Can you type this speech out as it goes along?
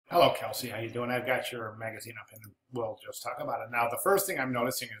Hello, Kelsey. How you doing? I've got your magazine up, and we'll just talk about it now. The first thing I'm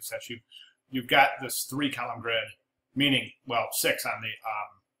noticing is that you've got this three-column grid, meaning six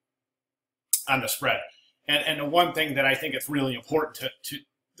on the spread. And the one thing that I think it's really important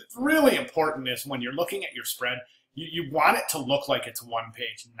really important is when you're looking at your spread, you want it to look like it's one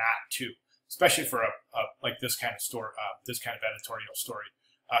page, not two, especially for a like this kind of this kind of editorial story,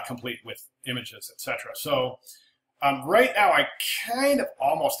 complete with images, etc. So. Right now, I kind of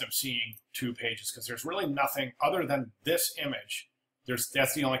almost am seeing two pages because there's really nothing other than this image.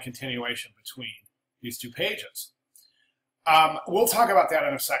 That's the only continuation between these two pages. We'll talk about that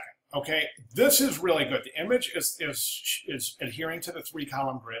in a second. Okay, this is really good. The image is adhering to the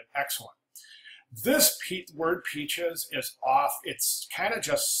three-column grid. Excellent. This word peaches is off. It's kind of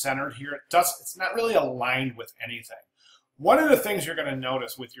just centered here. It's not really aligned with anything. One of the things you're going to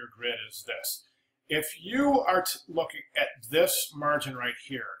notice with your grid is this. If you are looking at this margin right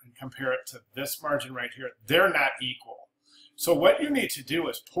here and compare it to this margin right here, they're not equal. So what you need to do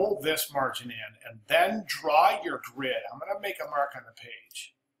is pull this margin in and then draw your grid. I'm going to make a mark on the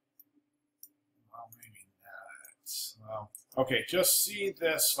page. Well, maybe not. Well, okay, just see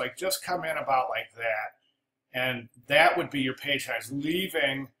this, like just come in about like that. And that would be your page size,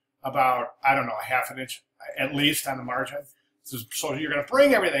 leaving about, I don't know, a half an inch at least on the margin. So you're going to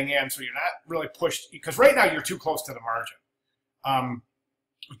bring everything in so you're not really pushed, because right now you're too close to the margin.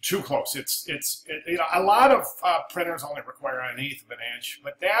 Too close. You know, a lot of printers only require an eighth of an inch,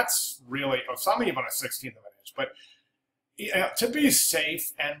 but that's really, some even a 16th of an inch. But you know, to be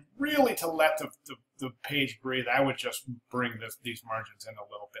safe and really to let the page breathe, I would just bring these margins in a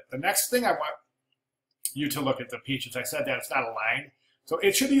little bit. The next thing I want you to look at the peaches, I said that it's not aligned. So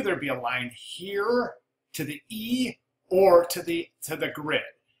it should either be aligned here to the E or to the grid.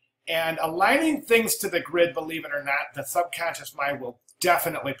 And aligning things to the grid, believe it or not, the subconscious mind will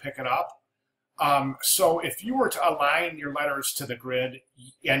definitely pick it up. So if you were to align your letters to the grid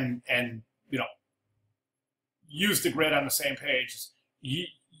and you know, use the grid on the same page,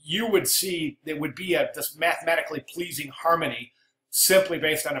 you would see there would be this mathematically pleasing harmony simply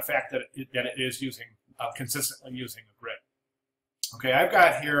based on the fact that it is consistently using a grid. Okay, I've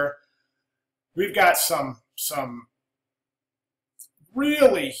got here, we've got some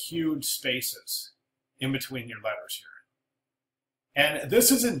really huge spaces in between your letters here. And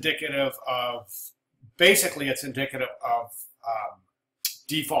this is indicative of, basically it's indicative of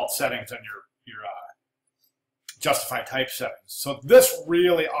default settings on your justify type settings. So this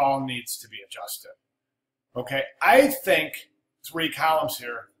really all needs to be adjusted. Okay, I think 3 columns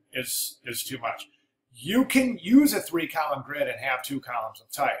here is too much. You can use a 3-column grid and have 2 columns of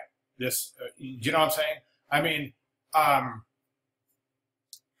type. This, you know what I'm saying? I mean,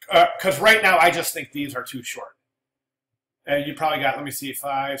 because right now I just think these are too short. And you probably got, let me see,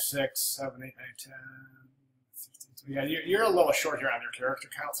 5, 6, 7, 8, 9, 10, 15. Yeah, you're a little short here on your character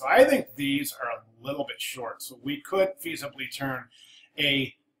count. So I think these are a little bit short. So we could feasibly turn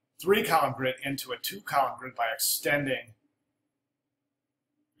a 3-column grid into a 2-column grid by extending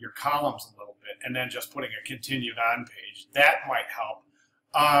your columns a little bit and then just putting a continued on page. That might help.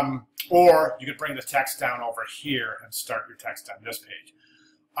 Or you could bring the text down over here and start your text on this page.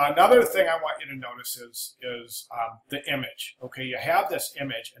 Another thing I want you to notice is the image. Okay, you have this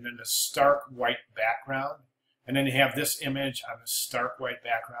image and then the stark white background, and then you have this image on the stark white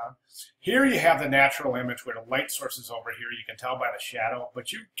background. Here you have the natural image where the light source is over here. You can tell by the shadow,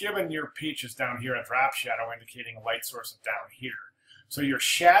 but you've given your peaches down here a drop shadow indicating a light source is down here. So your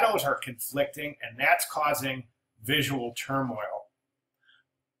shadows are conflicting, and that's causing visual turmoil.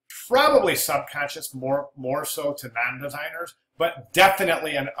 Probably subconscious, more so to non-designers, but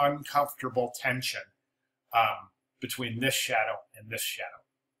definitely an uncomfortable tension between this shadow and this shadow.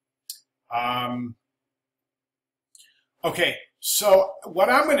 Okay, so what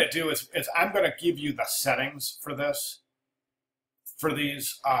I'm going to do is I'm going to give you the settings for this, for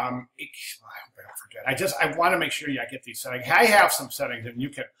these. I hope I don't forget. I want to make sure I get these settings. I have some settings, and you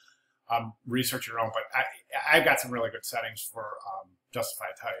can research your own, but I've got some really good settings for justify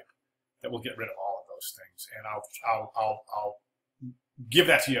type that will get rid of all of those things, and I'll give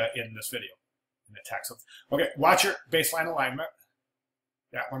that to you in this video, in the text. Okay, watch your baseline alignment.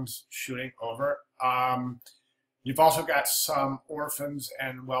 That one's shooting over. You've also got some orphans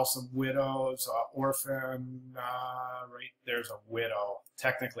and, well, some widows. Orphan, right there's a widow.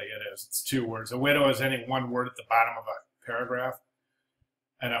 Technically it is. It's 2 words. A widow is any one word at the bottom of a paragraph,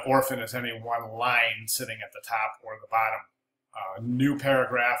 and an orphan is any one line sitting at the top or the bottom. New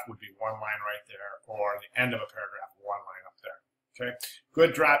paragraph would be 1 line right there, or the end of a paragraph, 1 line up there. Okay,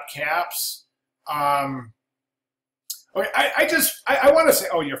 good drop caps. Okay, I want to say,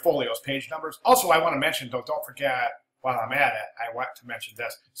 oh, your folios, page numbers. Also, I want to mention, don't forget, while I'm at it, I want to mention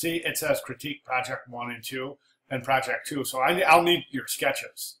this. See, it says critique project 1 and 2, and project 2. So I'll need your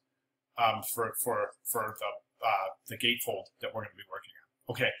sketches for the gatefold that we're going to be working on.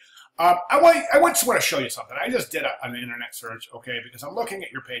 Okay, I just want to show you something. I just did an internet search, okay, because I'm looking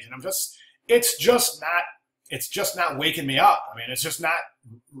at your page, and it's just not waking me up. I mean, it's just not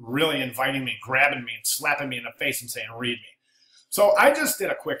really inviting me, grabbing me, and slapping me in the face and saying, read me. So I just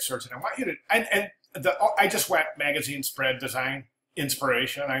did a quick search, and I want you to, I just went magazine spread design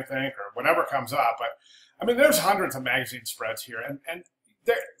inspiration, I think, or whatever comes up. But I mean, there's hundreds of magazine spreads here, and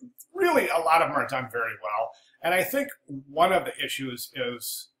they're really, a lot of them are done very well. And I think one of the issues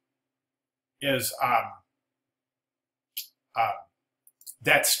is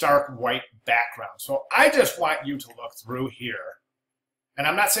that stark white background. So I just want you to look through here. And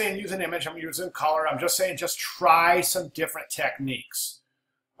I'm not saying use an image, I'm using color. I'm just saying just try some different techniques.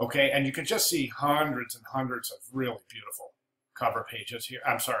 Okay, and you can just see hundreds and hundreds of really beautiful cover pages here.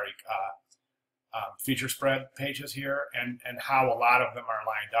 I'm sorry, feature spread pages here, and how a lot of them are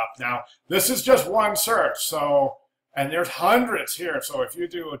lined up. Now, this is just one search, so, and there's hundreds here. So if you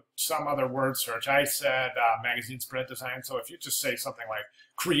do some other word search, I said magazine spread design. So if you just say something like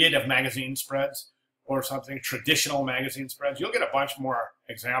creative magazine spreads or something, traditional magazine spreads, you'll get a bunch more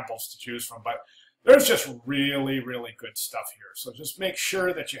examples to choose from. But there's just really, really good stuff here. So just make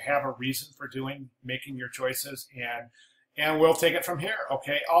sure that you have a reason for making your choices, and we'll take it from here.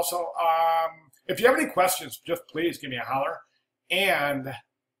 Okay. Also, if you have any questions, just please give me a holler. And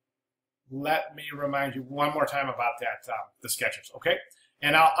let me remind you one more time about that, the sketches. Okay.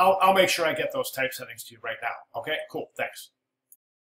 And I'll make sure I get those type settings to you right now. Okay. Cool. Thanks.